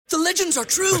The legends are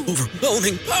true.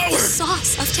 Overwhelming power!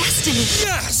 Sauce of destiny.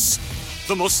 Yes!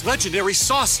 The most legendary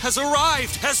sauce has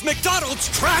arrived as McDonald's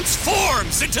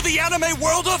transforms into the anime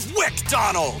world of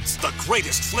WickDonald's. The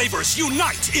greatest flavors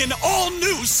unite in all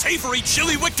new savory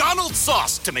chili McDonald's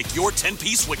sauce to make your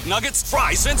 10-piece Wick Nuggets,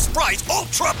 fries, and Sprite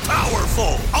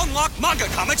ultra-powerful. Unlock manga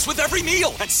comics with every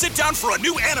meal and sit down for a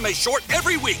new anime short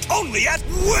every week only at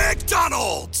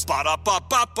WickDonald's.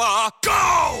 Ba-da-ba-ba-ba,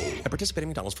 go! At participating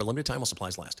McDonald's for a limited time while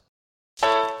supplies last.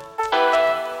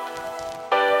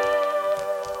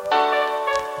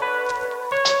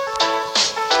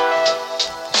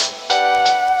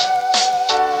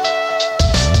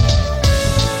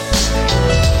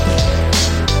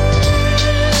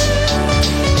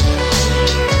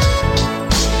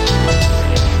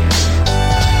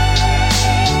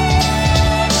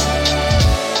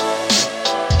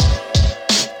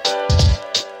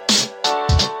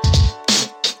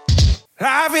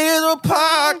 Life is a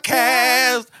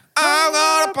podcast. I'm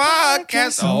gonna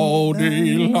podcast all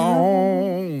day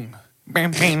long.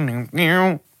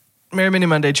 Merry Mini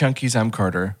Monday Chunkies, I'm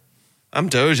Carter. I'm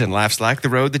Doge, and life's like the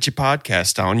road that you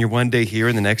podcast on. You're one day here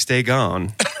and the next day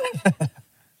gone.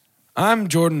 I'm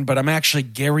Jordan, but I'm actually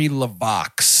Gary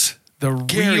LaVox. The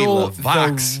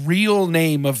real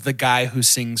name of the guy who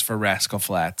sings for Rascal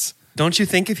Flatts. Don't you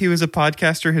think if he was a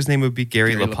podcaster, his name would be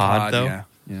Gary LaPod, though?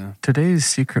 Yeah. Today's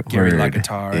secret Gary word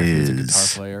LaGuitar. is He's a guitar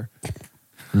player.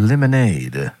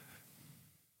 lemonade.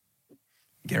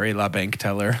 Gary LaBank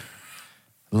Teller.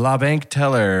 La Bank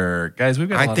Teller. Guys, we've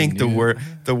got a lot I think of the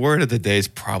new- word of the day is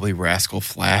probably Rascal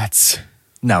Flats.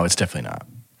 No, it's definitely not.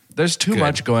 There's too Good.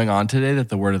 much going on today that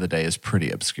the word of the day is pretty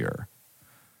obscure.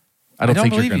 I don't don't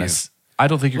think you're believe going you. to I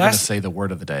don't think you're going to Last- say the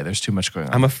word of the day. There's too much going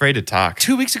on. I'm afraid to talk.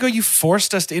 2 weeks ago, you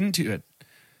forced us into it.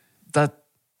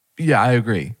 Yeah, I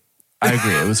agree.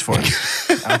 It was forced.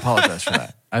 I apologize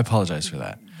for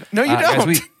that. No, you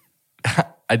Guys, don't.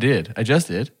 I did. I just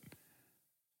did.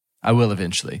 I will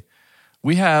eventually.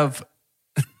 We have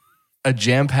a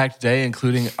jam-packed day,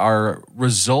 including our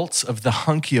results of the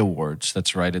Hunky Awards.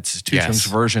 That's right. It's Two Chunks'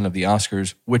 version of the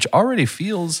Oscars, which already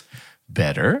feels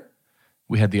better.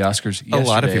 We had the Oscars yesterday. A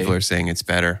lot of people are saying it's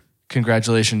better.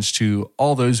 Congratulations to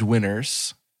all those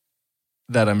winners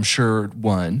that I'm sure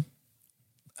won.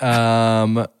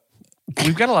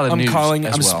 We've got a lot of news I'm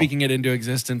as well. speaking it into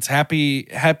existence. Happy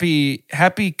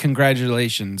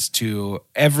congratulations to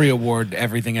every award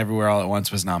Everything Everywhere All at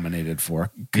Once was nominated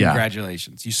for.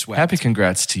 Congratulations. You swept. Happy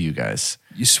congrats to you guys.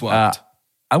 You swept.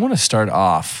 I want to start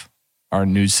off our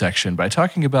news section by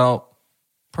talking about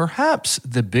perhaps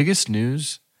the biggest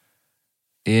news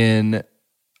in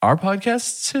our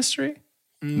podcast's history.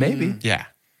 Maybe. Yeah.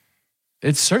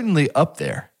 It's certainly up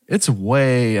there. It's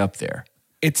way up there.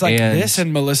 It's like And- this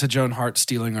and Melissa Joan Hart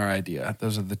stealing our idea.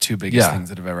 Those are the two biggest things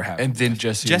that have ever happened. And then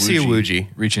Jesse Awuji.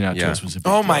 reaching out to Yeah. us was a big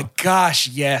oh deal. my gosh,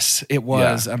 yes, it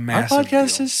was a massive Our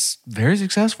podcast deal. is very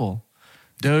successful.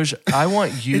 Doge, I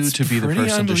want you It's to be the pretty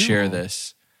person to share unbelievable.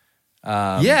 this.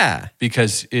 Yeah.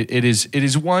 Because it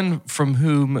is one from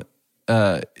whom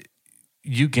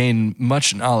you gain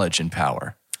much knowledge and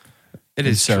power. It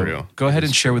is So true. go ahead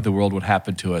and share with the world what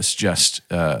happened to us just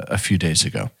a few days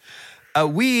ago.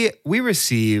 We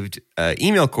received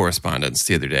email correspondence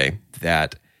the other day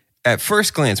that at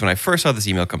first glance, when I first saw this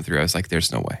email come through, I was like,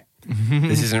 there's no way.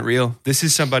 This isn't real. This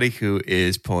is somebody who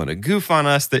is pulling a goof on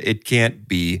us that it can't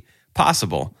be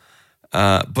possible.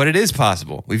 But it is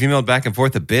possible. We've emailed back and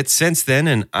forth a bit since then,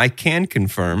 and I can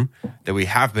confirm that we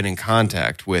have been in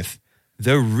contact with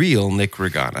the real Nick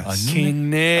Reganis. King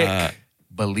Nick.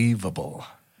 Believable.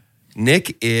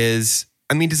 Nick is,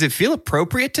 I mean, does it feel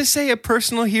appropriate to say a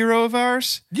personal hero of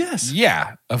ours? Yes.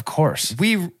 yeah, of course.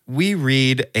 We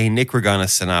read a Nick Reganis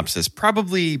synopsis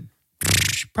probably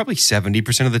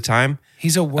 70% of the time.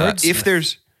 He's a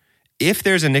wordsmith. If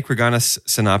there's a Nick Reganis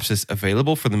synopsis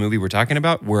available for the movie we're talking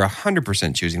about, we're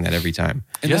 100% choosing that every time.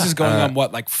 And this is going on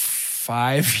what, like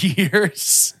 5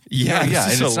 years? Yeah, Yeah, this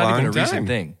and is it's not even a long recent time.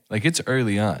 thing. Like it's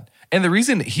early on. And the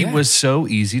reason he was so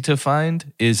easy to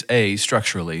find is A,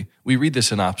 structurally, we read the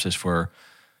synopsis for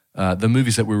the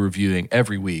movies that we're reviewing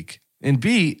every week. And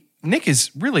B, Nick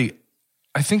is really,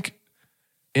 I think,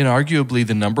 inarguably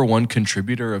the number one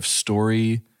contributor of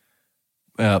story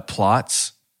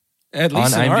plots. At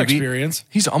least on in our IMDb. experience.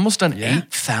 He's almost done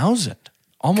 8,000.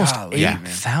 Almost Golly, man.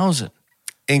 8,000.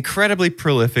 Incredibly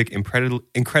prolific,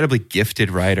 incredibly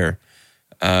gifted writer.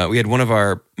 We had one of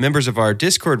our members of our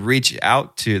Discord reach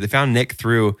out they found Nick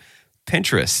through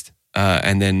Pinterest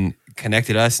and then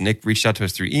connected us. Nick reached out to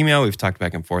us through email. We've talked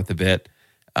back and forth a bit.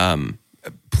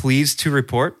 Pleased to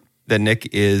report that Nick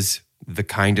is the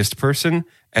kindest person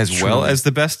as well as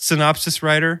the best synopsis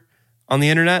writer on the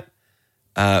internet.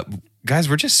 Guys,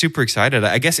 we're just super excited.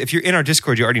 I guess if you're in our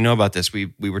Discord, you already know about this.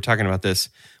 We were talking about this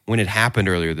when it happened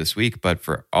earlier this week, but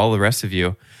for all the rest of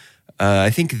you, I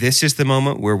think this is the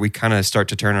moment where we kind of start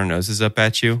to turn our noses up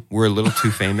at you. We're a little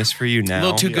too famous for you now. A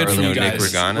little too good for you guys. Nick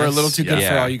Reganis. We're a little too good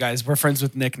for all you guys. We're friends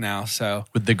with Nick now, so.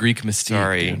 With the Greek mystique.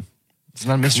 Sorry. Dude. It's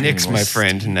not a mystery Nick's anymore. my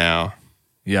friend now.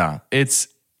 Yeah, it's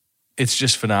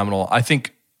just phenomenal. I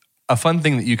think a fun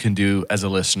thing that you can do as a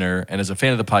listener and as a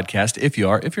fan of the podcast, if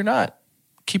you're not,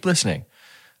 keep listening.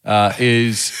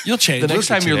 Is you'll change. The next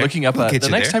time you're looking up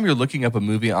time you're looking up a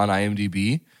movie on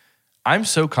IMDb, I'm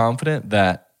so confident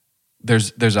that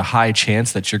there's a high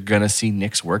chance that you're gonna see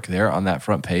Nick's work there on that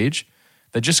front page.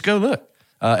 That just go look.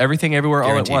 Everything Everywhere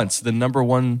All at Once, the number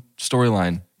one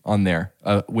storyline on there.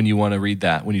 When you want to read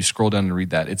that, when you scroll down and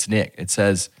read that, it's Nick. It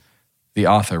says the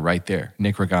author right there,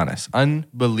 Nick Reganis.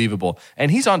 Unbelievable.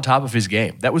 And he's on top of his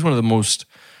game. That was one of the most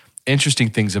interesting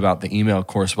things about the email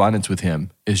correspondence with him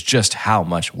is just how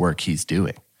much work he's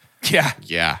doing.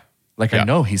 Yeah. Like, I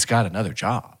know he's got another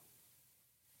job,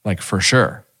 like for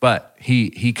sure, but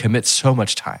he commits so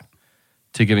much time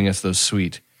to giving us those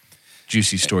sweet,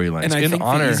 juicy storylines. And I think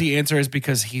the easy answer is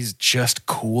because he's just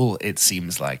cool, it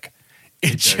seems like.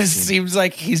 It just seems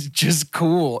like he's just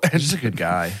cool. He's just a good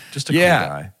guy. Just a cool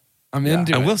guy. I'm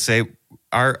into it. I will say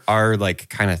our like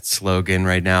kind of slogan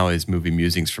right now is movie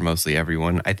musings for mostly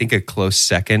everyone. I think a close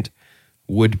second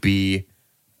would be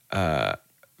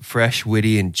fresh,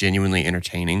 witty, and genuinely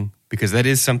entertaining, because that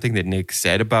is something that Nick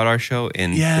said about our show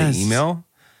in the email.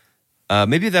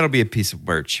 Maybe that'll be a piece of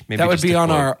merch. Maybe that would be on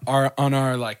quote.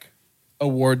 our like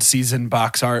award season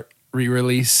box art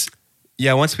re-release.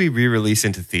 Yeah, once we re-release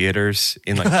into theaters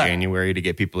in like January to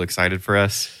get people excited for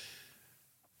us.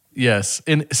 Yes.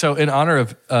 So in honor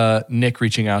of Nick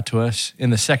reaching out to us, in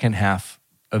the second half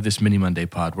of this Mini Monday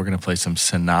pod, we're going to play some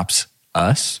Synops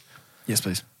Us. Yes,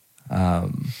 please.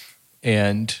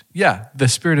 And yeah, the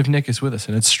spirit of Nick is with us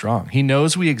and it's strong. He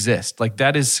knows we exist. Like,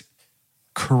 that is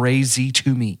crazy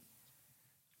to me.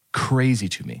 Crazy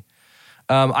to me.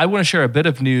 I want to share a bit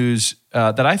of news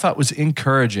that I thought was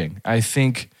encouraging. I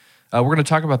think we're going to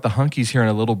talk about the Hunkies here in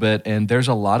a little bit, and there's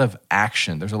a lot of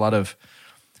action. There's a lot of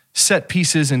set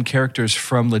pieces and characters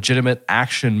from legitimate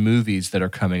action movies that are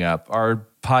coming up. Our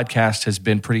podcast has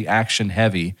been pretty action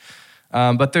heavy,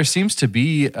 but there seems to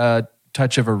be a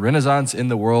touch of a renaissance in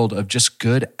the world of just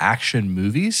good action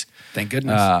movies. Thank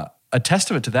goodness. A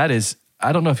testament to that is,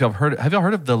 I don't know if y'all have y'all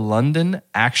heard of the London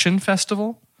Action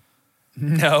Festival?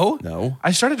 No.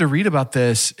 I started to read about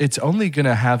this. It's only going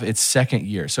to have its second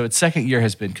year. So its second year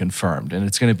has been confirmed, and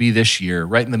it's going to be this year,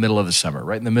 right in the middle of the summer,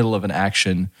 right in the middle of an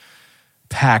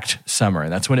action-packed summer.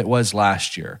 And that's when it was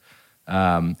last year.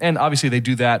 And obviously they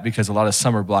do that because a lot of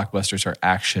summer blockbusters are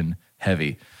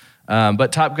action-heavy.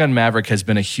 But Top Gun Maverick has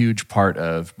been a huge part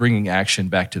of bringing action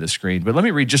back to the screen. But let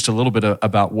me read just a little bit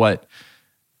about what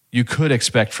you could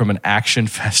expect from an action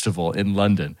festival in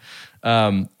London.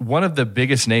 One of the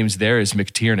biggest names there is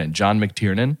McTiernan, John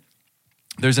McTiernan.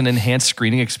 There's an enhanced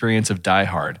screening experience of Die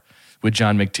Hard with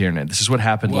John McTiernan. This is what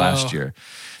happened last year.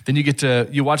 Then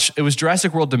you watch, it was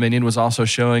Jurassic World Dominion was also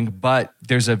showing, but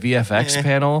there's a VFX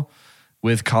panel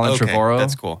with Colin Trevorrow.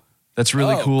 That's cool. That's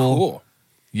really cool.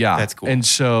 Yeah. That's cool. And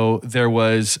so there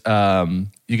was,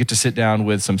 you get to sit down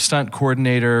with some stunt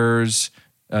coordinators,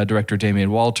 director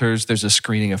Damian Walters. There's a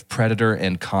screening of Predator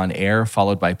and Con Air,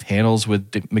 followed by panels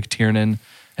with McTiernan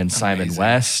and Simon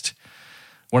West.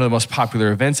 One of the most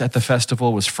popular events at the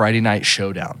festival was Friday Night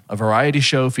Showdown, a variety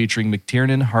show featuring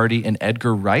McTiernan, Hardy, and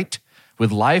Edgar Wright,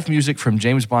 with live music from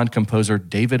James Bond composer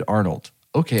David Arnold.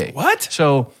 Okay. What?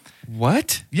 So,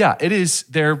 what? Yeah, it is.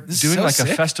 They're doing so like sick.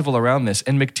 a festival around this.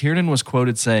 And McTiernan was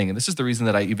quoted saying, and this is the reason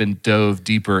that I even dove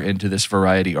deeper into this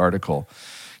Variety article.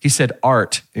 He said,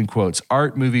 art, in quotes,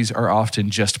 art movies are often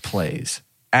just plays.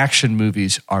 Action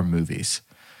movies are movies.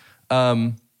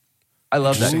 I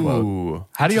love that quote.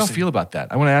 How do y'all feel about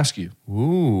that? I want to ask you.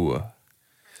 Ooh.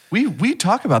 We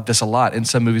talk about this a lot in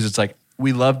some movies. It's like,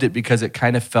 we loved it because it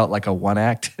kind of felt like a one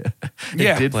act.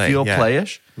 It did feel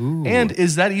playish. Ooh. And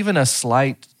is that even a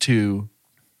slight to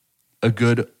a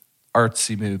good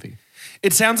artsy movie?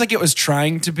 It sounds like it was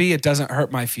trying to be. It doesn't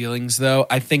hurt my feelings, though.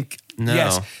 I think, No.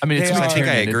 yes. I mean, it's they I think I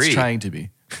McTiernan. agree. It's trying to be.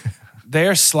 They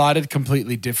are slotted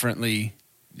completely differently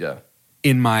Yeah.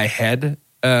 in my head.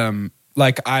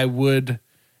 Like I don't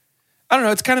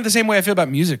know. It's kind of the same way I feel about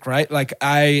music, right? Like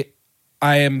I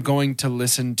am going to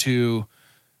listen to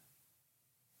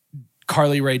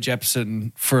Carly Rae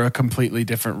Jepsen for a completely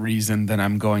different reason than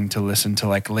I'm going to listen to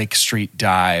like Lake Street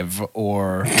Dive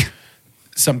or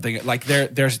something like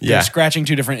they're scratching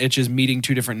two different itches, meeting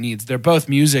two different needs. They're both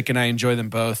music, and I enjoy them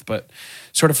both, but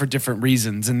sort of for different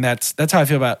reasons. And that's how I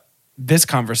feel about this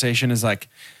conversation. Is like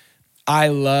I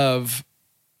love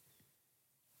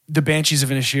the Banshees of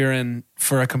Inisherin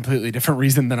for a completely different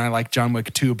reason than I like John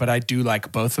Wick 2, but I do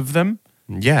like both of them.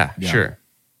 Yeah. Sure.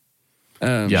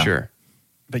 Sure.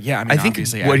 But yeah, I mean, I think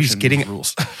obviously what he's action getting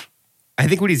rules. I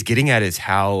think what he's getting at is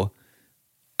how,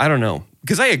 I don't know,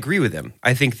 because I agree with him.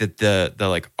 I think that the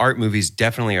like art movies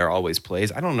definitely are always plays.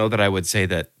 I don't know that I would say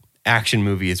that action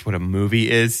movie is what a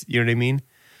movie is. You know what I mean?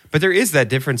 But there is that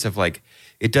difference of like,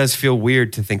 it does feel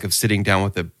weird to think of sitting down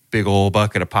with a big old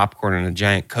bucket of popcorn and a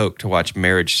giant Coke to watch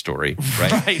Marriage Story,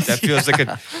 right? That feels like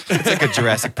it's like a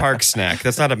Jurassic Park snack.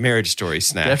 That's not a Marriage Story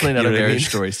snack. Definitely not You know a what I Marriage mean?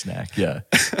 Story snack. Yeah.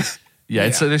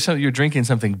 It's there's some, you're drinking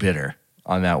something bitter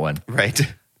on that one. Right.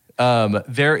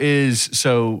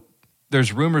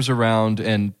 There's rumors around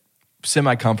and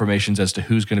semi-confirmations as to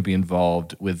who's going to be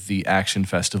involved with the Action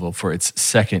Festival for its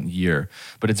second year.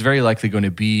 But it's very likely going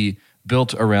to be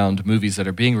built around movies that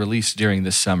are being released during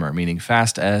this summer, meaning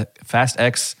Fast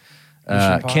X,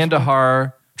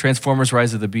 Kandahar, Transformers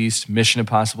Rise of the Beast, Mission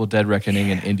Impossible Dead Reckoning,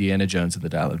 and Indiana Jones and the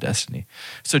Dial of Destiny.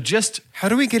 So just... How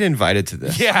do we get invited to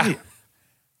this? Yeah.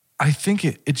 I think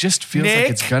it just feels Nick?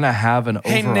 like it's going to have an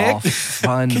Hey, overall Nick?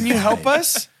 fun... Can you help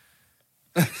us?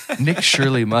 Nick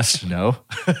surely must know.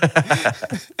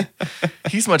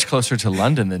 He's much closer to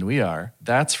London than we are.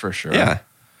 That's for sure. Yeah.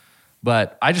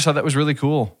 But I just thought that was really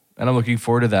cool. And I'm looking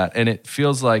forward to that. And it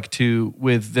feels like, too,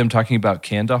 with them talking about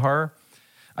Kandahar,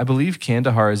 I believe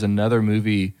Kandahar is another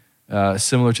movie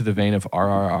similar to the vein of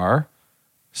RRR.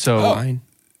 So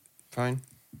Fine.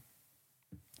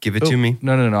 Give it to me.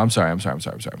 No. I'm sorry.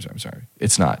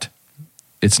 It's not.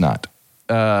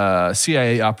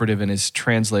 CIA operative and his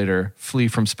translator flee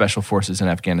from special forces in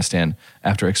Afghanistan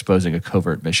after exposing a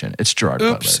covert mission. It's Gerard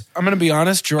Butler. I'm going to be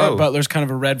honest. Gerard Butler's kind of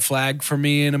a red flag for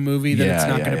me in a movie that it's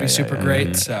not going to be super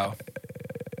great. So,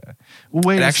 Well,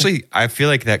 wait. Actually, I feel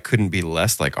like that couldn't be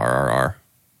less like RRR.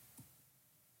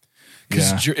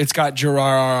 because it's got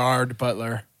Gerard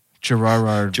Butler.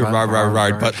 Gerard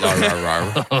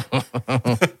Butler.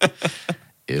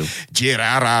 Ew.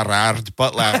 Gerard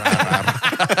Butler.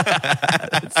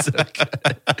 That's so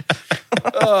good.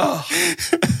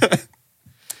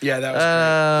 Yeah, that was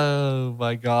Oh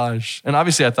my gosh. And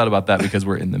obviously I thought about that because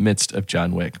we're in the midst of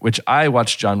John Wick, which I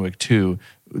watched John Wick 2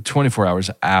 24 hours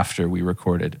after we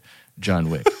recorded John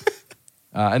Wick.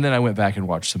 And then I went back and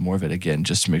watched some more of it again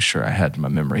just to make sure I had my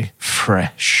memory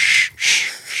fresh.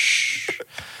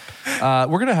 We're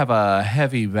going to have a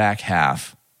heavy back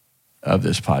half of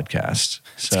this podcast.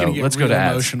 So let's go to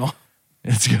ads. emotional.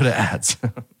 Let's go to ads.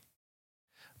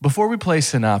 Before we play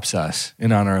Synopsis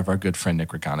in honor of our good friend Nick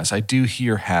Reganis, I do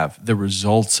here have the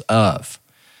results of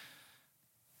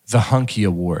the Hunky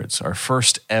Awards, our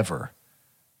first ever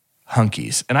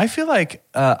Hunkies. And I feel like,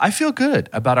 I feel good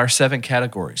about our 7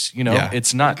 categories. You know,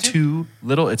 it's not too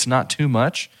little, it's not too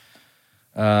much.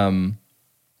 And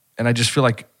I just feel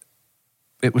like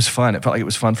it was fun. It felt like it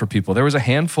was fun for people. There was a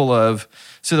handful of,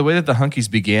 so the way that the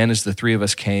Hunkies began is the 3 of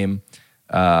us came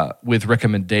with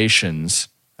recommendations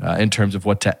in terms of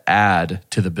what to add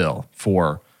to the bill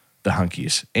for the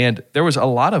Hunkies. And there was a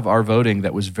lot of our voting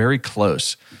that was very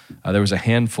close. There was a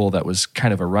handful that was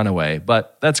kind of a runaway,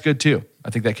 but that's good too.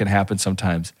 I think that can happen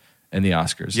sometimes in the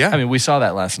Oscars. Yeah. I mean, we saw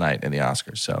that last night in the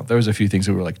Oscars. So there was a few things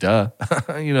that we were like, duh.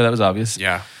 You know, that was obvious.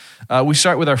 Yeah. We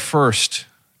start with our first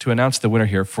to announce the winner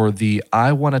here for the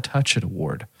I Want to Touch It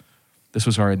Award. This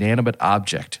was our inanimate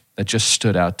object that just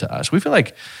stood out to us. We feel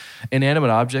like inanimate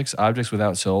objects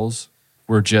without souls,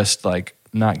 were just like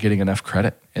not getting enough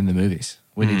credit in the movies.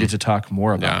 We needed to talk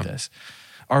more about this.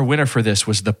 Our winner for this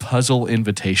was The Puzzle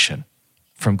Invitation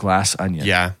from Glass Onion.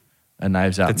 Yeah. A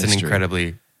Knives Out That's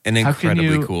mystery. an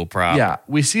incredibly cool prop. Yeah,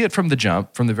 we see it from the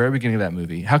jump, from the very beginning of that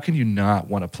movie. How can you not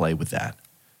want to play with that?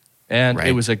 And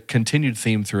it was a continued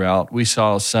theme throughout. We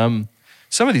saw some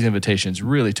of these invitations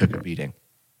really took a beating.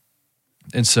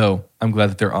 And so I'm glad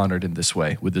that they're honored in this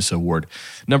way with this award.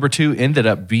 Number 2 ended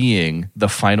up being the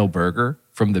final burger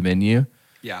from the menu.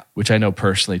 Yeah. Which I know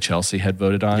personally Chelsea had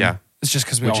voted on. Yeah. It's just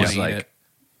because we all want to eat it.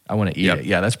 I want to eat it.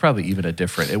 Yeah, that's probably even a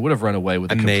different. It would have run away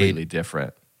with a completely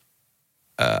different.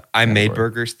 I made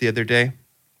burgers the other day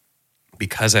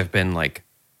because I've been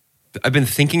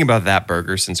thinking about that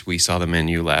burger since we saw the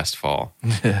menu last fall.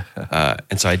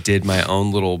 And so I did my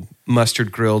own little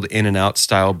mustard grilled In-N-Out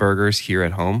style burgers here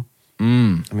at home.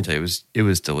 Let me tell you, it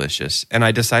was delicious. And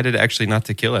I decided actually not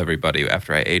to kill everybody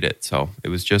after I ate it. So it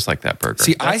was just like that burger.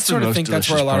 See, I That's the sort of most think that's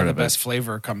where a lot of the delicious best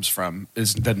flavor comes from,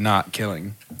 is the not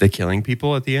killing. the killing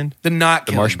people at the end? The not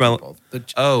The killing marshmallow? people. The-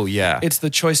 Oh, yeah. It's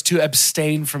the choice to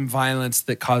abstain from violence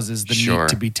that causes the Sure. meat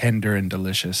to be tender and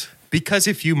delicious. Because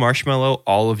if you marshmallow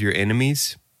all of your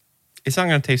enemies, it's not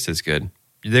going to taste as good.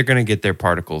 They're going to get their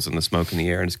particles in the smoke in the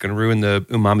air, and it's going to ruin the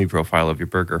umami profile of your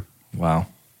burger. Wow.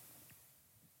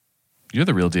 You're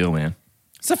the real deal, man.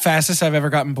 It's the fastest I've ever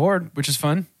gotten bored, which is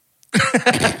fun.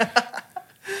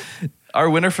 Our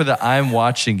winner for the I'm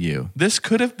Watching You. This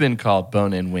could have been called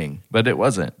Bone and Wing, but it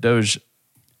wasn't. Doge,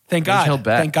 Thank It was God. held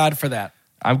back. Thank God for that.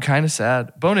 I'm kind of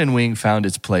sad. Bone and Wing found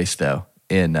its place, though,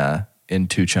 in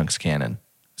Two Chunks canon.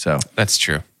 So That's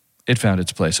true. it found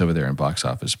its place over there in Box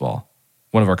Office Ball.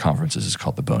 One of our conferences is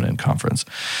called the Bone In Conference.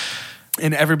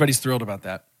 And everybody's thrilled about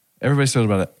that. Everybody's thrilled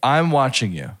about it. I'm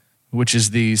Watching You, which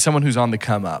is someone who's on the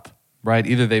come up, right?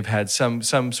 Either they've had some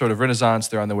sort of renaissance,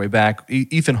 they're on their way back.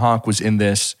 Ethan Hawke was in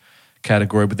this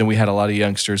category, but then we had a lot of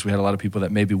youngsters. We had a lot of people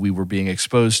that maybe we were being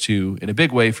exposed to in a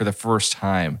big way for the first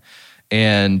time.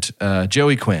 And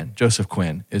Joseph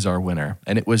Quinn is our winner.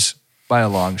 And it was by a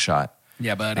long shot.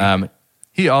 Yeah, buddy.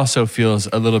 He also feels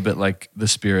a little bit like the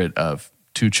spirit of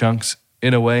Two Chunks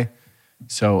in a way.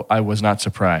 So I was not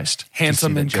surprised. to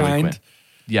Handsome see that and Joey kind. Quinn-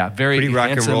 Yeah, very Pretty rock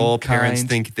and handsome, roll. Parents kind.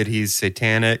 think that he's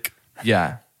satanic.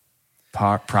 Yeah.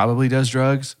 Probably does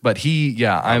drugs. But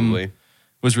Probably.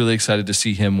 was really excited to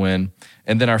see him win.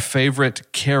 And then our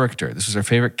favorite character. This was our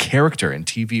favorite character in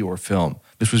TV or film.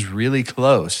 This was really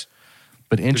close.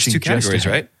 But There's inching two just categories,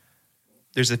 ahead. right?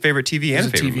 There's a favorite TV There's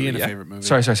and a a favorite TV movie. and a yeah. favorite movie.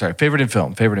 Sorry. Favorite in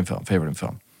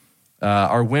film.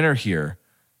 Our winner here,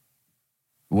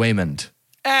 Waymond.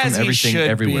 As from he Everything should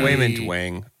Everywhere. be. Waymond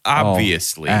Wang.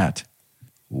 Obviously. All at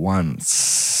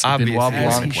once. Obviously. Benoit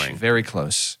As he Blanc, should. very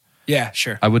close. Yeah,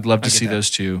 sure. I would love to I get see that. those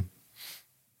two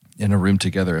in a room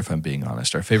together, if I'm being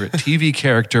honest. Our favorite TV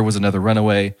character was another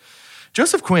runaway.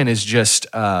 Joseph Quinn is just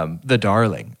the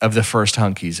darling of the first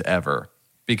Hunkies ever,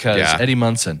 because Yeah. Eddie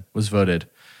Munson was voted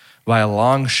by a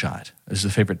long shot as the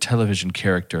favorite television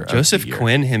character Joseph of the year.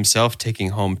 Quinn himself taking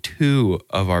home 2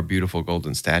 of our beautiful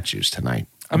golden statues tonight.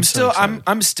 I'm so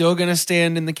excited. still gonna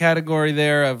stand in the category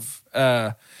there of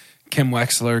Kim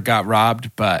Wexler got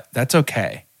robbed, but that's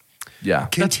okay. Yeah,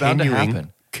 that's bound to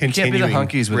happen. You can't be the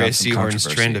Hunkies without Ray some Seahorn's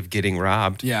controversy. trend of getting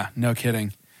robbed. Yeah, no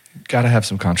kidding. Got to have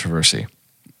some controversy.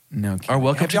 No kidding. Our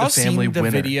welcome Have to the y'all family seen the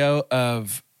winner. video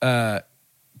of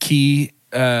Key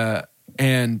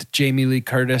and Jamie Lee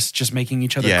Curtis just making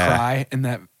each other Yeah. cry in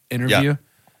that interview?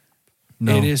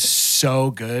 No. It is so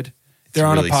good. They're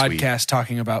on really a sweet. podcast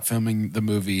talking about filming the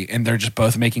movie, and they're just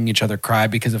both making each other cry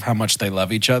because of how much they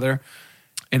love each other.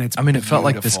 And it's I mean, it felt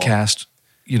like this beautiful. cast,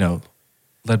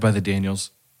 led by the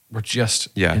Daniels, were just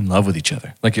Yeah. in love with each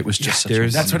other. Like it was just such a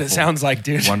there's- That's what it wonderful- sounds like,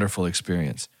 dude. Wonderful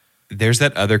experience. There's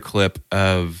that other clip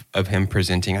of him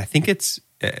presenting. I think it's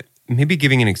maybe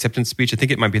giving an acceptance speech. I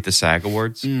think it might be at the SAG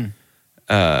Awards.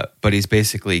 But he's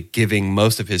basically giving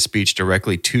most of his speech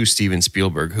directly to Steven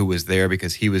Spielberg, who was there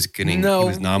because he was No he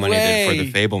was nominated for way.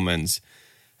 the Fabelmans.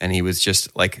 And he was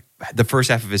just like, the first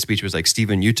half of his speech was like,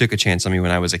 Steven, you took a chance on me when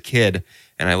I was a kid,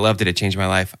 and I loved it. It changed my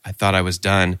life. I thought I was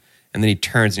done. And then he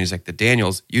turns and he's like, the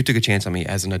Daniels, you took a chance on me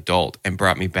as an adult and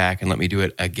brought me back and let me do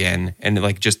it again. And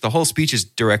like, just the whole speech is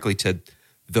directly to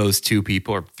those 2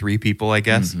 people or 3 people, I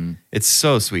guess. It's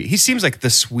so sweet. He seems like the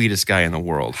sweetest guy in the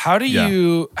world. How do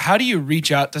you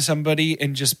reach out to somebody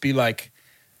and just be like,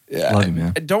 Love you,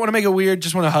 man. I don't want to make it weird,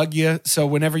 just want to hug you. So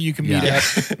whenever you can meet Yeah.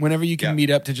 up, whenever you can Yeah. meet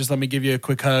up to just let me give you a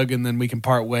quick hug and then we can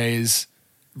part ways.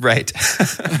 Right.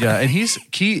 Yeah, and he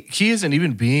isn't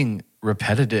even being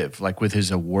repetitive like with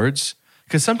his awards,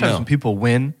 because sometimes No. when people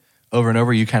win over and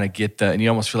over, you kind of get and you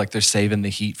almost feel like they're saving the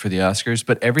heat for the Oscars.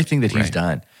 But everything that he's Right.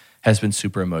 done has been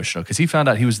super emotional, because he found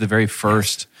out he was the very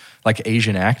first like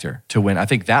Asian actor to win. I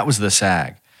think that was the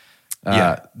SAG. This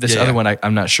Yeah, other yeah. one,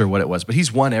 I'm not sure what it was, but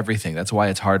he's won everything. That's why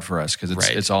it's hard for us, because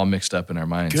Right. it's all mixed up in our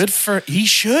minds. He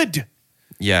should.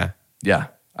 Yeah. Yeah.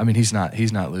 I mean, he's not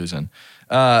losing.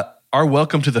 Our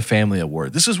Welcome to the Family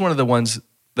Award. This is one of the ones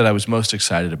that I was most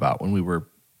excited about when we were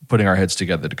putting our heads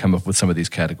together to come up with some of these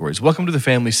categories. Welcome to the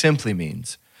Family simply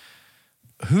means,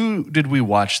 who did we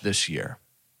watch this year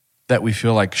that we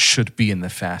feel like should be in the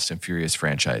Fast and Furious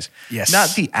franchise? Yes.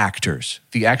 Not the actors,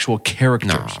 the actual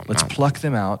characters. No, Let's no. pluck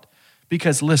them out,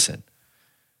 because listen,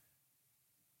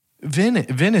 Vin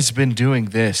has been doing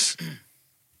this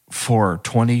for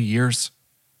 20 years.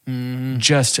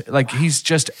 Just like he's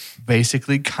just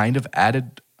basically kind of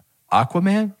added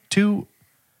Aquaman to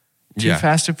Yeah.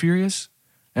 Fast and Furious.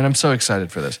 And I'm so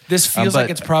excited for this. This feels like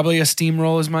it's probably a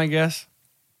steamroll, is my guess.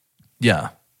 Yeah,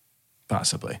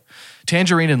 possibly.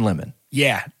 Tangerine and Lemon.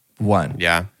 Yeah. 1.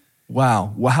 Yeah.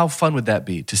 Wow. Well, how fun would that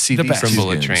be to see The these best. two From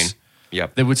Bullet goons Train.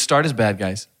 Yep. that would start as bad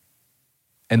guys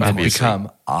and then Obviously.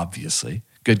 become, obviously,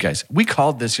 good guys. We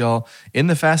called this, y'all, in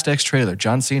the Fast X trailer.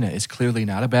 John Cena is clearly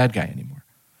not a bad guy anymore.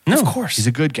 No. Of course. He's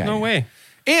a good guy. No way.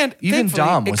 And Even thankfully,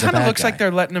 Dom was it a kind of bad looks like guy.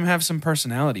 they're letting him have some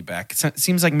personality back. It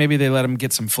seems like maybe they let him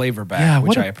get some flavor back, Yeah, which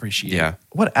what I a- appreciate. Yeah.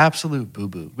 What absolute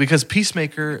boo-boo. Because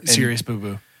Peacemaker and Serious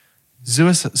boo-boo.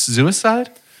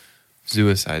 Suicide?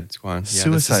 Suicide Squad. Yeah, that's the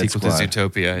Suicide sequel Squad. to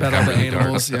Zootopia. About all the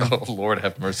animals, yeah. Oh, Lord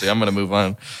have mercy. I'm going to move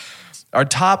on. Our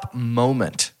top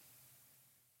moment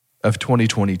of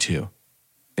 2022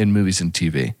 in movies and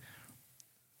TV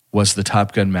was the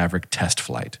Top Gun Maverick test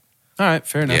flight. All right,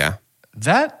 fair enough. Yeah.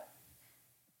 That,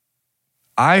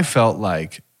 I felt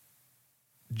like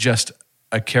just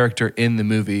a character in the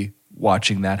movie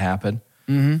watching that happen.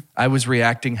 Mm-hmm. I was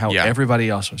reacting how Yeah. everybody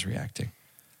else was reacting.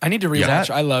 I need to rewatch.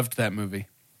 That- I loved that movie.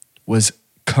 Was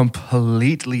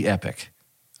completely epic.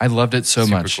 I loved it so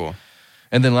Super much. cool.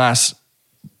 And then last,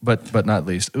 but not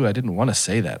least, I didn't want to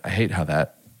say that. I hate how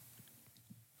that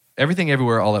Everything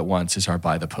Everywhere All at Once is our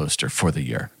buy the poster for the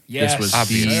year. Yes, This was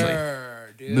Obviously.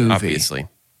 the movie Obviously.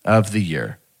 of the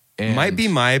year. And Might be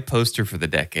my poster for the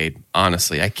decade.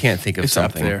 Honestly, I can't think of It's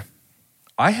something. up there.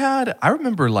 I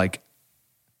remember like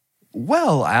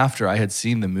well after I had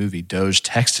seen the movie, Doge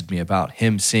texted me about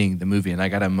him seeing the movie and I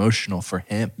got emotional for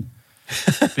him.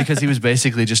 Because he was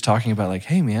basically just talking about like,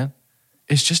 hey man,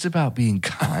 it's just about being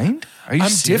kind. Are you I'm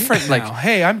serious? different Like, now.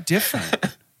 Hey, I'm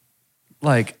different.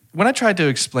 like when I tried to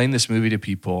explain this movie to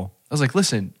people, I was like,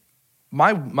 listen,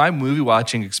 my movie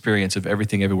watching experience of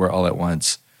Everything Everywhere All at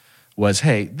Once was,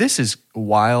 hey, this is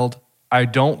wild. I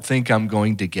don't think I'm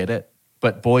going to get it,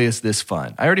 but boy, is this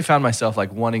fun. I already found myself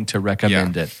like wanting to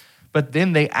recommend it. But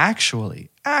then they actually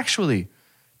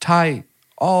tie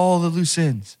all the loose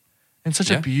ends in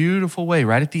such a beautiful way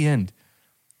right at the end.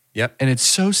 Yep. And it's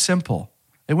so simple.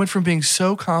 It went from being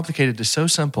so complicated to so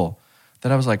simple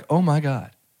that I was like, oh my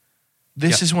God,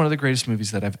 this is one of the greatest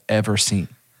movies that I've ever seen.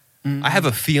 I have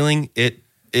a feeling it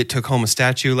took home a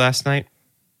statue last night,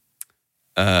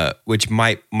 which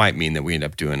might mean that we end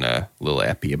up doing a little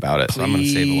epi about it. So I'm going to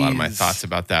save a lot of my Please. thoughts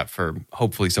about that for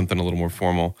hopefully something a little more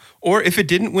formal. Or if it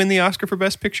didn't win the Oscar for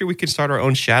Best Picture, we could start our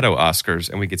own shadow Oscars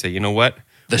and we could say, you know what?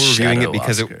 The We're reviewing shadow it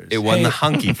because Oscars. it won Hey. the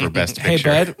hunky for Best Hey,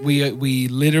 Picture. bud, we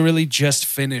literally just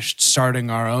finished starting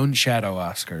our own Shadow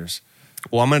Oscars.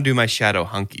 Well, I'm going to do my shadow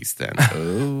hunkies then.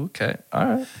 Oh, okay. All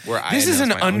right. Where I This is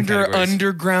an announce my own categories.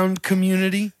 underground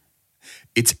community.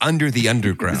 It's under the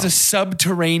underground. It's a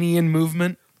subterranean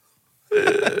movement.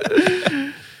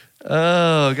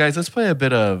 Oh, guys, let's play a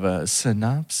bit of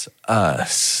Synopsis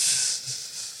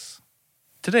Us.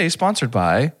 Today, sponsored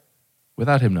by,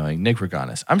 without him knowing, Nick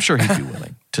Reganis. I'm sure he'd be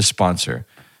willing to sponsor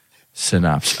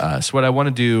Synopsis Us. What I want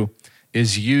to do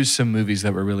is use some movies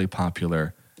that were really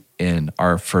popular in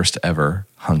our first ever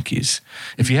Hunkies.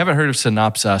 If you haven't heard of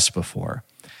Synopsis Us before,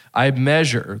 I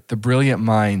measure the brilliant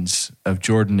minds of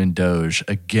Jordan and Doge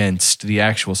against the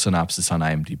actual synopsis on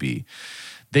IMDb.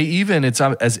 They even, it's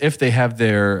as if they have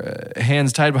their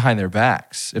hands tied behind their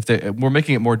backs. We're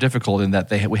making it more difficult in that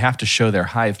we have to show their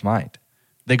hive mind.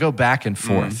 They go back and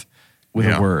forth with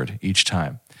a word each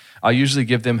time. I'll usually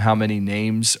give them how many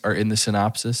names are in the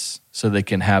synopsis so they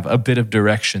can have a bit of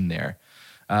direction there.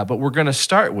 But we're going to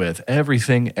start with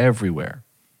Everything Everywhere,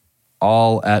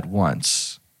 All at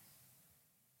Once.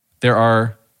 There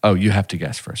are, you have to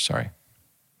guess first, sorry.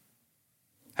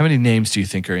 How many names do you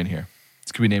think are in here?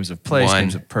 This could be names of place, One.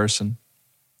 names of person.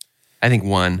 I think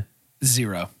 1.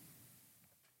 0.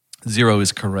 0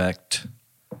 is correct.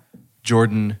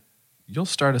 Jordan, you'll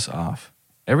start us off.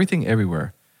 Everything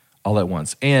Everywhere, All at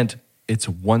Once. And it's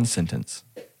one sentence.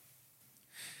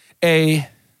 A.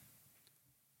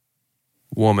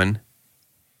 Woman.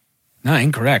 No,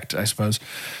 incorrect, I suppose.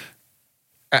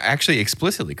 Actually,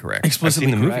 explicitly correct. Explicitly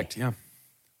I've seen the movie. correct, yeah.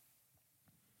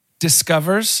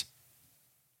 Discovers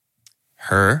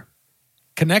Her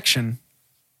connection.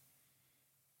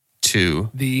 to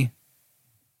The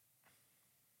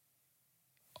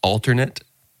alternate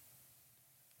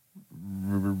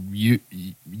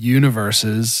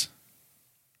universes.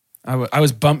 I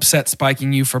was bump set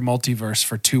spiking you for multiverse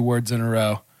for 2 words in a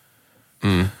row.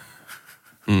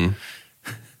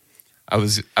 I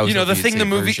was You know, hoping the you'd thing say the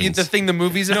movie, versions. the thing the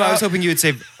movie's No, about. I was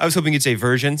hoping you'd say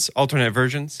versions, alternate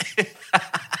versions.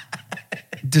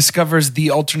 Discovers the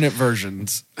alternate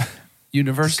versions.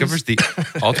 Universes. Discovers the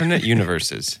alternate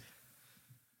universes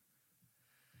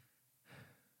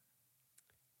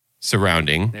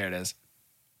surrounding There it is.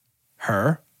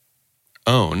 her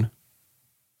own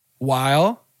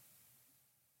while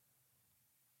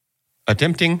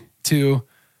attempting to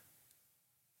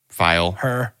file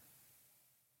her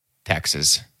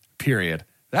taxes. period.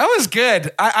 That was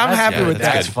good. I'm happy with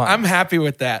that's that. fun. I'm happy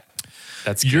with that.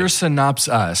 That's Your good.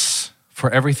 synopsis for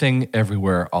Everything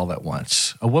Everywhere All at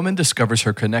Once. A woman discovers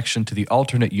her connection to the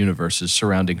alternate universes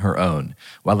surrounding her own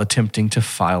while attempting to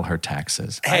file her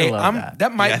taxes. Hey, I love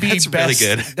that. might Yeah, be that's best.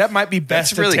 really good. That might be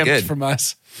best That's really attempt good. from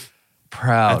us.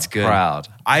 Proud. That's good. Proud.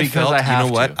 I Because felt, I have you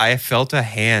know what? to. I felt a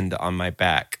hand on my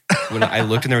back when I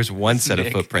looked, and there was one set of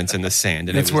Nick. footprints in the sand,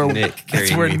 and That's it was where Nick that's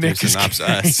carrying where me Nick through is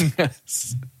Synopsis. carrying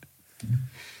us.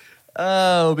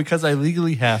 Oh, because I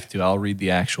legally have to. I'll read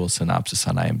the actual synopsis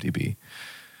on IMDb.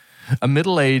 A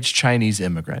middle-aged Chinese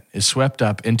immigrant is swept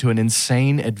up into an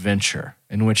insane adventure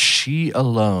in which she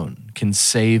alone can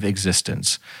save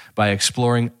existence by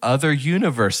exploring other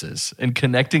universes and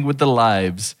connecting with the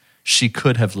lives she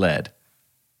could have led.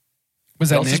 Was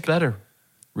What that else is Nick? better?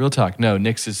 Real talk. No,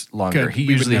 Nick's is longer. Good. He We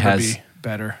would usually never has be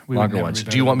better. We would longer never ones.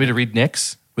 be Do you better want me than to read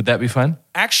Nick's? Would that be fun?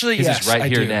 Actually, His yes, is right I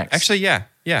here do. next. Actually, yeah.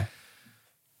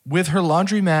 With her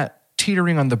laundromat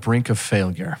teetering on the brink of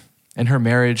failure and her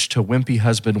marriage to wimpy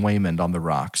husband Waymond on the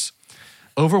rocks,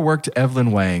 overworked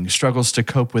Evelyn Wang struggles to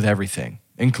cope with everything,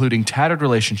 including tattered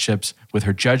relationships with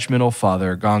her judgmental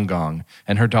father, Gong Gong,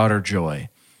 and her daughter, Joy.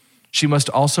 She must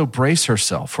also brace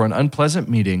herself for an unpleasant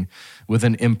meeting with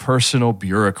an impersonal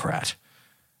bureaucrat,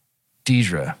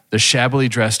 Deidre, the shabbily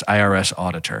dressed IRS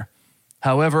auditor.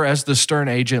 However, as the stern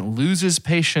agent loses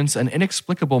patience, an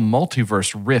inexplicable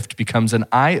multiverse rift becomes an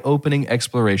eye-opening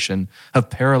exploration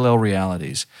of parallel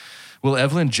realities. Will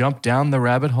Evelyn jump down the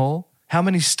rabbit hole? How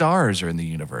many stars are in the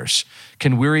universe?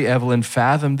 Can weary Evelyn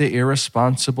fathom the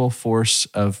irresponsible force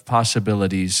of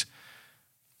possibilities?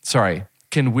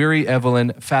 Can weary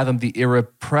Evelyn fathom the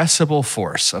irrepressible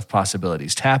force of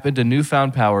possibilities, tap into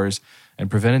newfound powers,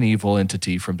 and prevent an evil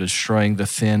entity from destroying the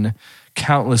thin,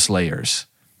 countless layers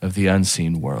of the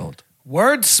unseen world?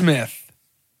 Wordsmith.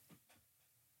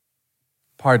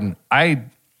 Pardon, I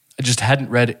just hadn't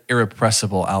read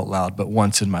Irrepressible out loud but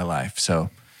once in my life, so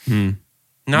Not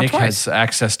Nick twice. has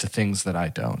access to things that I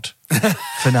don't.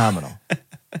 Phenomenal.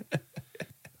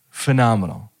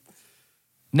 Phenomenal.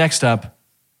 Next up,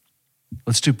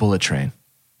 let's do Bullet Train.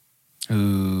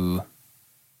 Ooh.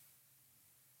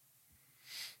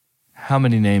 How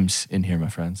many names in here, my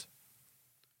friends?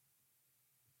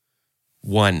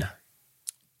 1.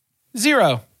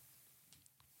 0.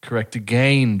 Correct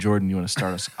again. Jordan, you want to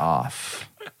start us off?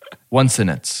 One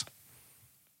sentence.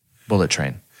 Bullet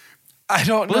Train. I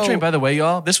don't Bullet know. Train, by the way,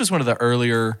 y'all, this was one of the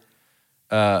earlier,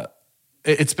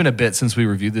 it's been a bit since we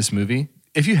reviewed this movie.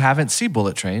 If you haven't seen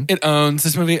Bullet Train,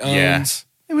 This movie Yeah. owns.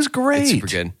 it was great. It's super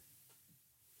good.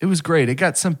 It was great. It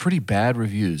got some pretty bad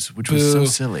reviews, which was so Boo.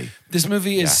 silly. This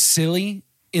movie is silly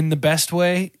in the best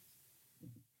way.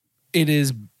 It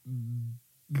is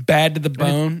bad to the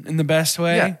bone in the best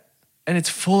way. Yeah. And it's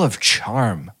full of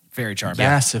charm. Very charming.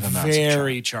 Massive amounts of charm.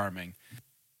 Very charming.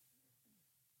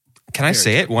 Can I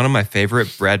say it? One of my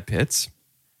favorite Brad Pitts.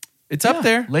 It's up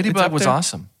there. It's Ladybug up was there.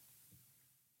 awesome.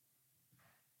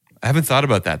 I haven't thought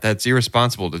about that. That's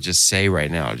irresponsible to just say right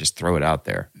now. Just throw it out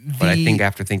there. But I think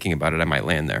after thinking about it, I might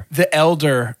land there. The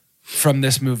elder from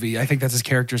this movie, I think that's his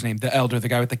character's name, the elder, the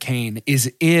guy with the cane,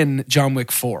 is in John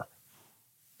Wick 4.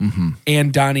 Mm-hmm.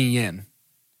 And Donnie Yen.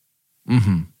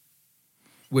 Mm-hmm.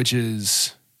 Which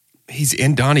is... He's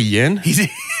in Donnie Yen? He's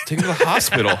Take him to the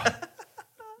hospital.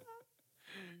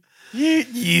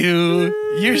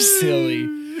 You're silly.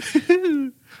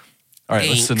 All right,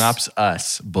 let's Thanks. synopsis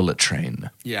us Bullet Train.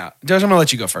 Yeah. Josh, I'm going to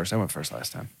let you go first. I went first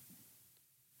last time.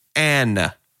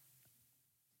 An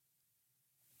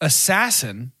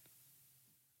Assassin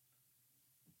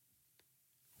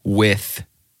with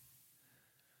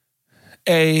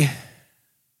a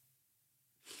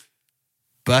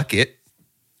bucket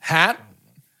hat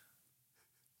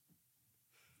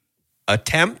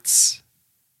attempts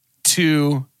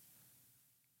to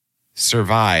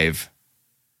survive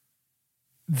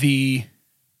the...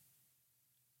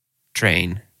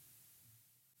 train.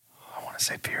 I want to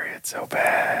say period so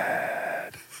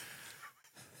bad.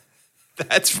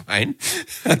 That's fine.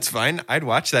 That's fine. I'd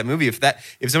watch that movie if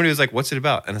somebody was like, "What's it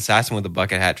about?" An assassin with a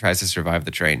bucket hat tries to survive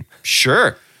the train.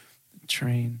 Sure.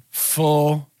 Train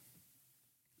full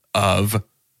Of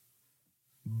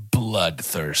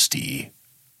bloodthirsty.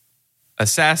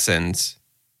 assassins,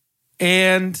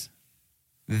 And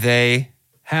they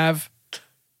have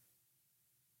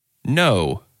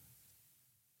know.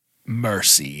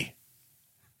 mercy.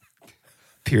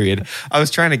 Period. I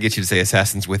was trying to get you to say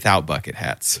assassins without bucket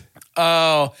hats.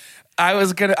 Oh, I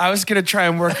was gonna try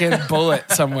and work in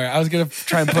bullet somewhere. I was gonna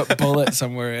try and put bullet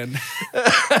somewhere in.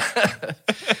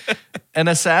 An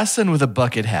assassin with a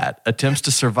bucket hat attempts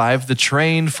to survive the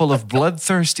train full of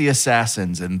bloodthirsty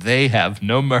assassins, and they have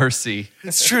no mercy.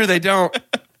 It's true, they don't.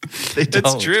 They don't.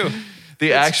 It's true. The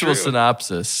It's actual true.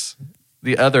 synopsis,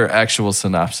 the other actual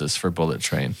synopsis for Bullet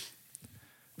Train.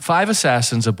 5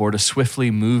 assassins aboard a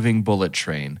swiftly moving bullet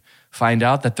train find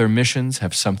out that their missions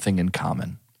have something in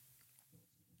common.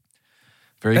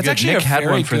 Very That's good. actually Nick a had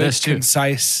very one for good, this too.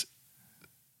 concise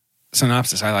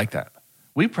synopsis. I like that.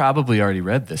 We probably already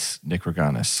read this, Nick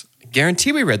Reganis.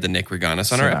 Guarantee we read the Nick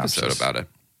Reganis on our Synopsis. episode about it.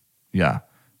 Yeah.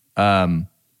 I'm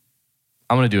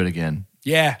going to do it again.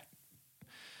 Yeah.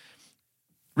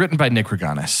 Written by Nick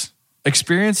Reganis.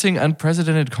 Experiencing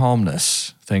unprecedented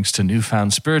calmness thanks to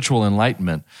newfound spiritual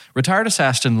enlightenment, retired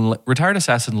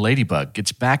assassin Ladybug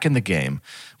gets back in the game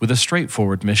with a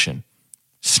straightforward mission.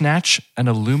 Snatch an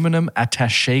aluminum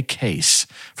attaché case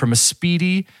from a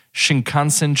speedy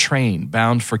Shinkansen train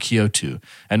bound for Kyoto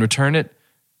and return it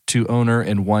to owner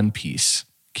in one piece.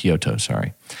 Kyoto,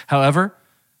 sorry. However,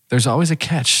 there's always a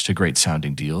catch to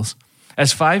great-sounding deals.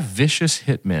 As 5 vicious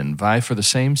hitmen vie for the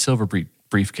same silver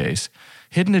briefcase,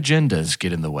 hidden agendas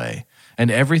get in the way, and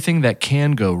everything that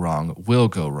can go wrong will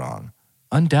go wrong.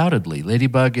 Undoubtedly,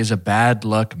 Ladybug is a bad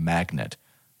luck magnet.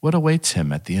 What awaits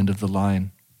him at the end of the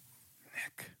line?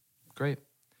 Nick. Great.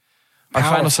 Our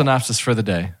Powerful. final synopsis for the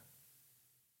day.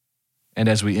 And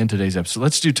as we end today's episode,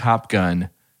 let's do Top Gun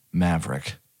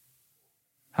Maverick.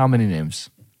 How many names?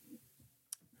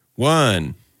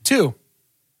 1. 2.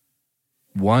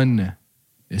 1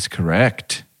 is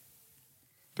correct.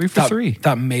 3 for 3.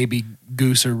 Thought maybe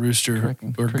goose or rooster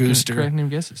or gooster. Correct name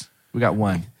guesses. We got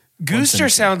 1. Gooster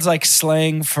sounds like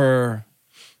slang for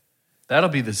That'll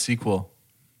be the sequel.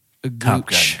 a Top Gun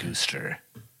gooch. Gooster.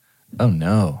 Oh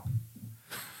no.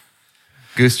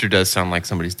 Gooster does sound like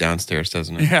somebody's downstairs,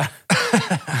 doesn't it? Yeah.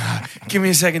 Give me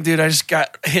a second, dude. I just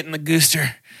got hit in the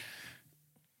gooster.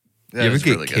 You ever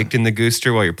get kicked in the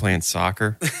gooster while you're playing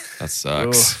soccer? That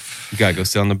sucks. You gotta go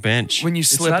sit on the bench. When you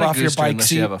It's slip not a off your Gooster bike unless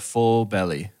seat. you have a full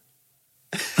belly.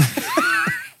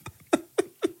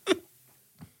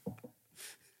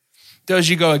 Does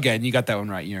you go again? You got that one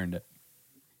right. You earned it.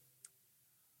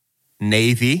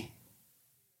 Navy.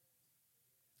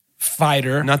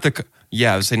 Fighter. Not the...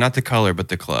 Yeah, I would say not the color, but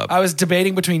the club. I was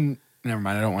debating between. Never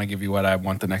mind. I don't want to give you what I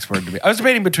want the next word to be. I was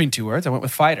debating between 2 words. I went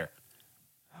with fighter.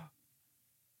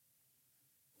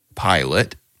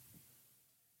 Pilot.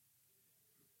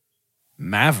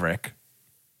 Maverick.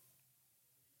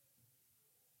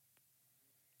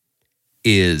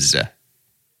 Is.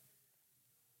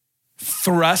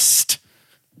 Thrust.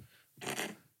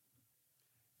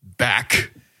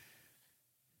 Back.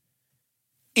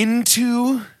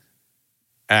 Into.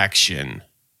 Action.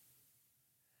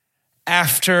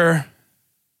 After.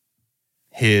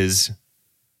 His.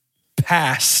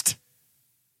 Past.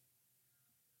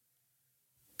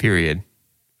 Period.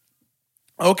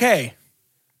 Okay.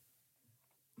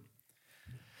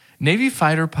 Navy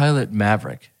fighter pilot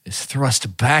Maverick is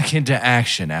thrust back into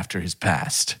action after his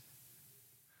past.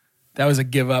 That was a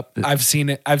give up. I've seen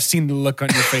it. I've seen the look on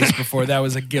your face before. That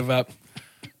was a give up.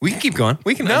 We can keep going.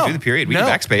 We can undo the period. We can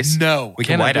backspace. No. We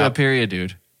can Can't white undo a out. period,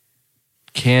 dude.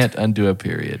 Can't undo a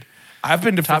period. I've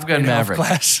been to Top Top Gun Gun Maverick.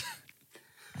 class.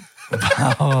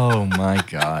 Oh my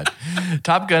God.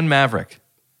 Top Gun Maverick.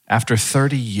 After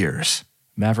 30 years,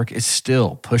 Maverick is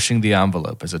still pushing the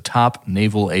envelope as a top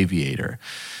naval aviator,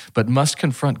 but must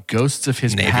confront ghosts of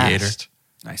his Naviator. past.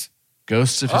 Nice.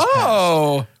 Ghosts of his past.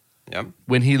 Oh. Yep.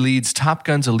 When he leads Top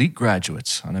Gun's elite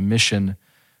graduates on a mission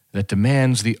that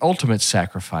demands the ultimate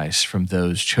sacrifice from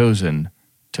those chosen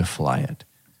to fly it.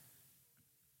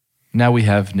 Now we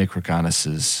have Nick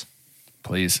Reganis'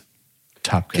 Please.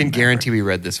 Top Gun Can Maverick. guarantee we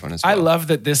read this one as well. I love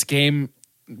that this game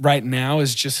right now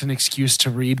is just an excuse to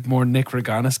read more Nick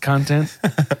Reganis content.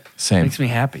 Same. Makes me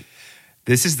happy.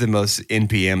 This is the most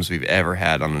NPMs we've ever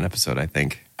had on an episode, I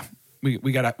think. We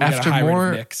got a After high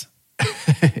more- rate of Nicks.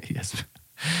 Yes.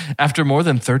 After more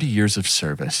than 30 years of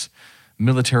service,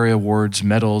 military awards,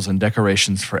 medals, and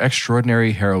decorations for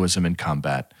extraordinary heroism in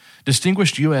combat,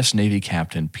 distinguished U.S. Navy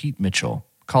Captain Pete Mitchell,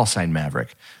 call sign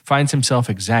Maverick, finds himself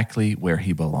exactly where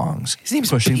he belongs, His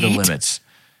name's pushing the Pete? limits.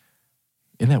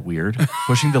 Isn't that weird?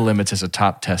 Pushing the limits as a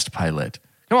top test pilot.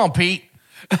 Come on, Pete.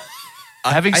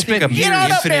 Having I spent think a years,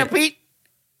 mere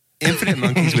infinite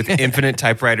monkeys with infinite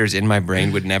typewriters in my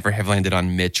brain would never have landed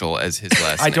on Mitchell as his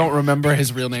last name. I don't remember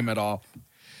his real name at all.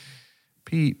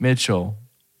 Pete Mitchell,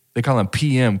 they call him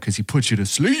PM because he puts you to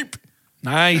sleep.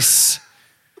 Nice.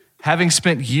 Having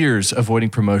spent years avoiding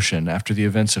promotion after the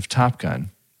events of Top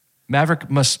Gun, Maverick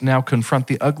must now confront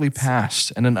the ugly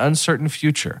past and an uncertain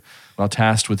future while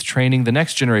tasked with training the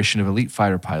next generation of elite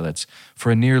fighter pilots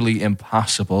for a nearly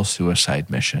impossible suicide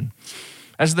mission.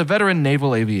 As the veteran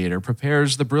naval aviator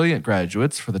prepares the brilliant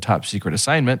graduates for the top secret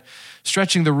assignment,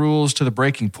 stretching the rules to the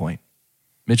breaking point,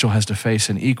 Mitchell has to face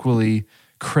an equally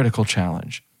critical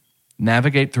challenge: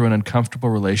 navigate through an uncomfortable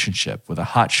relationship with a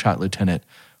hotshot lieutenant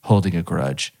holding a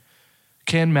grudge.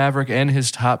 Can Maverick and his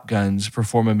top guns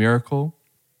perform a miracle,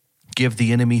 give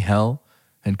the enemy hell,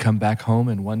 and come back home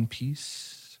in one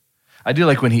piece? I do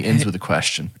like when he ends with a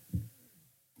question.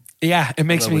 Yeah, it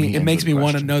makes me want to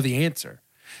question. know the answer.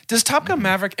 Does Top Gun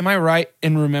Maverick, am I right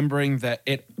in remembering that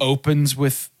it opens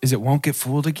with, is it Won't Get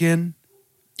Fooled Again?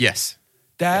 Yes.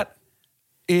 That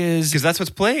is Because that's what's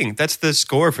playing. That's the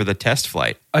score for the test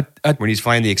flight a when he's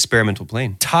flying the experimental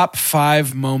plane. top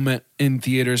 5 moment in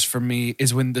theaters for me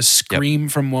is when the scream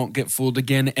from Won't Get Fooled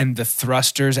Again and the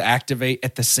thrusters activate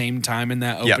at the same time in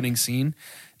that Yep. opening scene.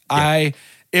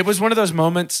 It was one of those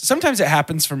moments. Sometimes it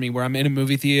happens for me where I'm in a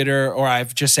movie theater or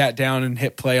I've just sat down and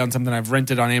hit play on something I've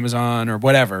rented on Amazon or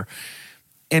whatever.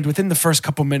 And within the first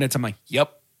couple minutes, I'm like,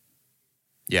 yep,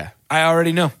 Yeah. I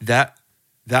already know. That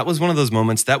was one of those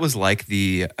moments. That was like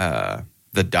the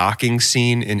docking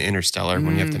scene in Interstellar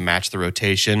when you have to match the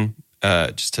rotation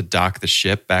just to dock the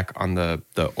ship back on the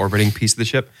orbiting piece of the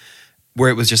ship, where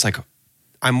it was just like,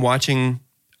 I'm watching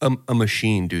a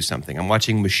machine do something. I'm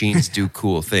watching machines do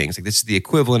cool things. Like this is the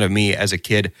equivalent of me as a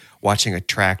kid watching a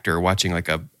tractor, watching like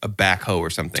a backhoe or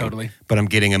something. Totally. But I'm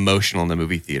getting emotional in the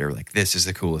movie theater. Like this is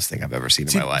the coolest thing I've ever seen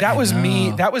in my life. That was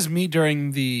me. That was me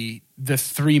during the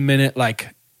 3-minute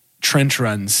like trench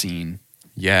run scene.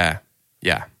 Yeah.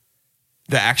 Yeah.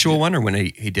 The actual one or when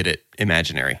he did it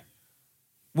imaginary?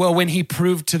 Well, when he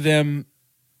proved to them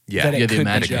Yeah. that it could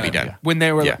be done. Yeah. When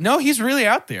they were Yeah. like, no, he's really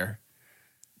out there.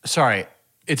 Sorry,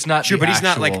 it's not Sure, the but he's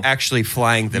not like actual- actually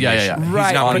flying the Yeah, yeah, mission. yeah. He's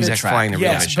Right, not but when he's it's- flying the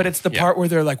real Yes, mission. but it's the Yeah. part where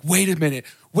they're like, wait a minute.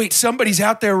 Wait, somebody's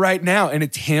out there right now. And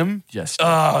it's him. Yes.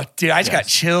 Oh, dude, I just got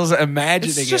Yes. chills imagining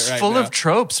It's it just right full now. of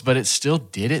tropes, but it still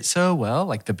did it so well.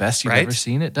 Like the best you've Right? ever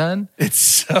seen it done. It's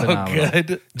so Phenomenal.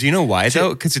 good. Do you know why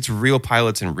though? Because it's real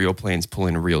pilots and real planes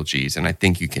pulling real G's, and I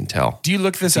think you can tell. Do you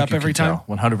look this up every time?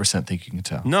 100% think you can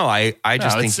tell. No, I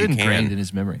just No, think it's you ingrained in can.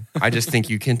 his memory. I just think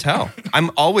you can tell. I'm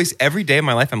always every day of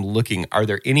my life I'm looking.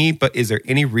 Is there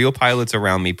any real pilots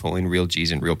around me pulling real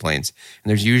G's in real planes? And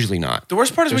there's usually not. The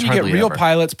worst part is There's when you get hardly real ever.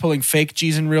 pilots pulling fake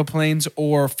G's in real planes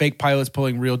or fake pilots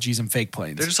pulling real G's in fake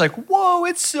planes. They're just like, whoa,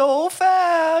 it's so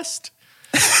fast.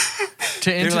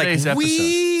 To end They're like, today's episode.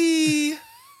 "Wee."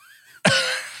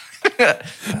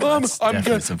 I'm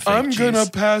definitely some fake gonna G's.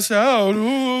 pass out.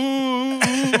 Ooh.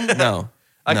 No,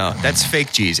 that's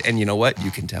fake G's, and you know what? You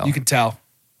can tell. You can tell.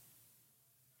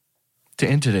 To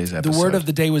end today's The episode. word of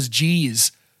the day was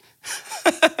G's.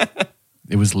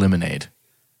 It was lemonade.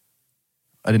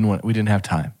 We didn't have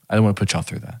time. I didn't want to put y'all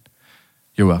through that.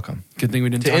 You're welcome. Good thing we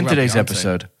didn't To talk end about today's Beyonce.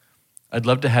 episode, I'd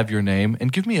love to have your name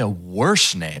and give me a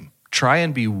worse name. Try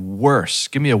and be worse.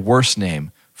 Give me a worse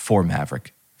name for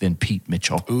Maverick than Pete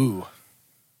Mitchell. Ooh.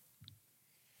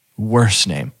 Worse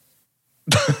name.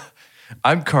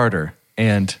 I'm Carter,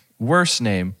 and worse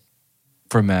name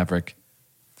for Maverick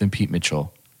than Pete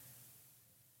Mitchell.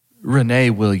 Renee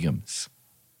Williams.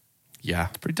 Yeah.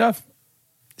 Pretty tough.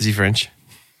 Is he French?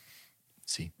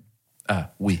 See.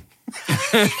 Oui.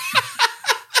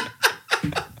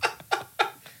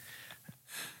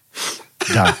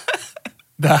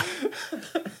 Da.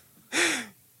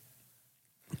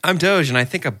 I'm Doge, and I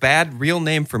think a bad real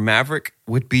name for Maverick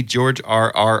would be George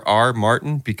R.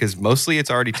 Martin, because mostly it's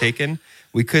already taken.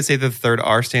 We could say the third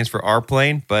R stands for R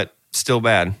plane, but still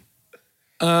bad.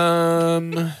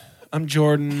 I'm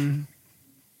Jordan.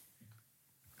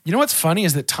 You know what's funny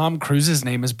is that Tom Cruise's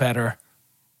name is better.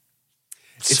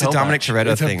 It's So a Dominic much.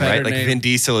 Toretto It's a thing, better right? Like name. Vin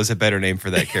Diesel is a better name for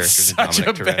that character than Such a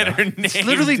Dominic Toretto. better name. It's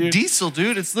literally dude. diesel,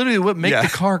 dude. It's literally what makes Yeah. the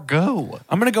car go.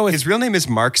 I'm gonna go with His real name is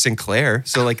Mark Sinclair,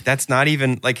 so like that's not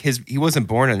even like he wasn't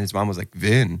born and his mom was like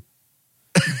Vin.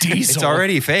 Diesel. It's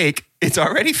already fake. It's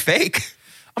already fake.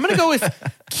 I'm gonna go with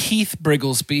Keith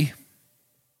Brigglesby.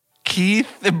 Keith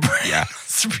the Yeah.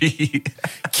 Brigglesby.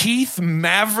 Keith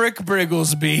Maverick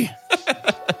Brigglesby.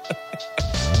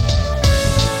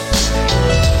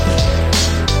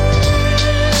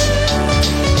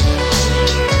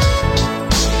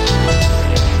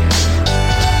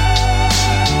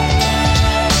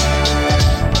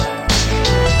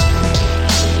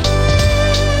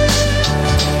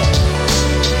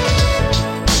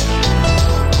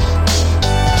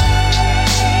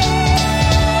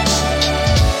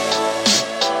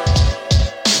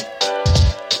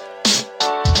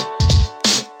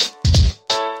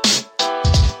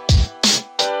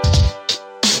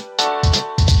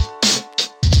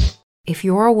 If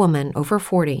you're a woman over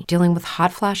 40 dealing with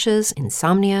hot flashes,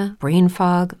 insomnia, brain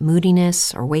fog,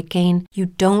 moodiness, or weight gain, you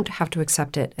don't have to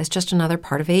accept it as just another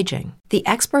part of aging. The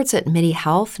experts at MIDI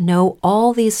Health know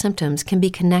all these symptoms can be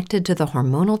connected to the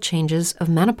hormonal changes of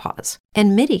menopause.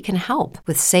 And MIDI can help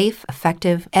with safe,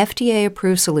 effective,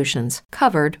 FDA-approved solutions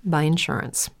covered by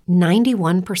insurance.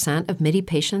 91% of MIDI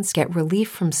patients get relief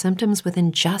from symptoms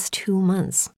within just 2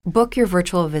 months. Book your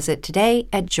virtual visit today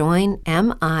at joinmidi.com.